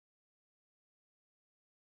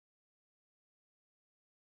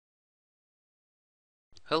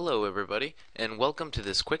Hello everybody, and welcome to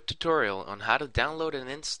this quick tutorial on how to download and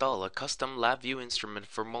install a custom LabVIEW instrument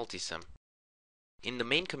for Multisim. In the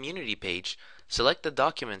main community page, select the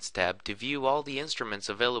Documents tab to view all the instruments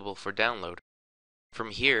available for download.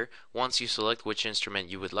 From here, once you select which instrument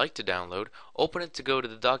you would like to download, open it to go to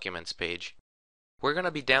the Documents page. We're going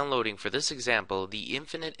to be downloading for this example the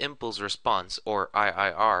Infinite Impulse Response, or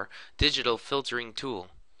IIR, digital filtering tool.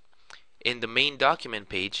 In the main document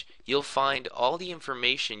page, you'll find all the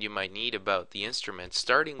information you might need about the instrument,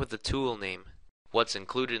 starting with the tool name, what's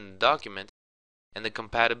included in the document, and the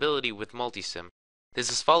compatibility with Multisim.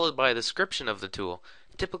 This is followed by a description of the tool,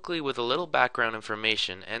 typically with a little background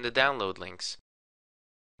information and the download links.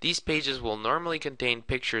 These pages will normally contain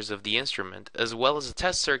pictures of the instrument, as well as a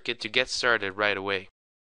test circuit to get started right away.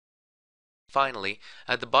 Finally,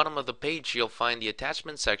 at the bottom of the page you'll find the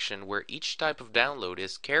attachment section where each type of download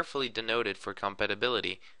is carefully denoted for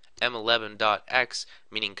compatibility, M11.X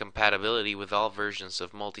meaning compatibility with all versions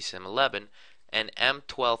of Multisim 11, and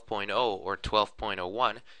M12.0 or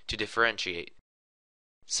 12.01 to differentiate.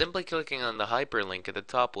 Simply clicking on the hyperlink at the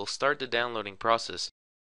top will start the downloading process.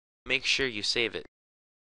 Make sure you save it.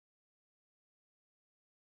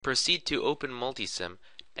 Proceed to open Multisim,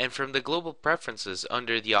 and from the global preferences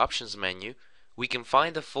under the options menu, we can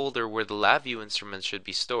find the folder where the LabVIEW instrument should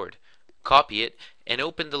be stored, copy it, and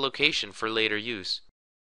open the location for later use.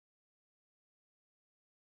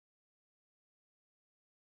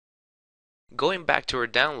 Going back to our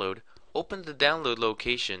download, open the download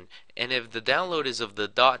location, and if the download is of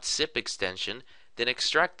the .zip extension, then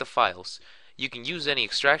extract the files. You can use any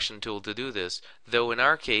extraction tool to do this, though in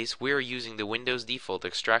our case we are using the Windows default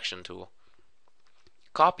extraction tool.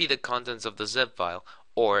 Copy the contents of the zip file,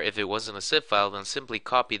 or if it wasn't a zip file, then simply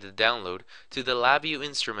copy the download to the LabVIEW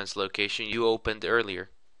instruments location you opened earlier.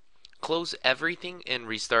 Close everything and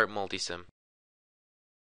restart Multisim.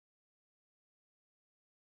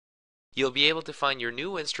 You'll be able to find your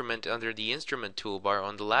new instrument under the instrument toolbar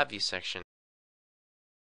on the LabVIEW section.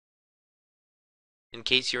 In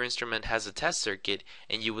case your instrument has a test circuit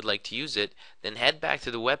and you would like to use it, then head back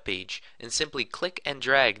to the web page and simply click and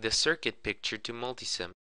drag the circuit picture to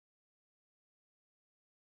Multisim.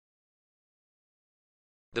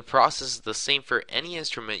 The process is the same for any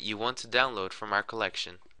instrument you want to download from our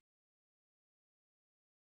collection.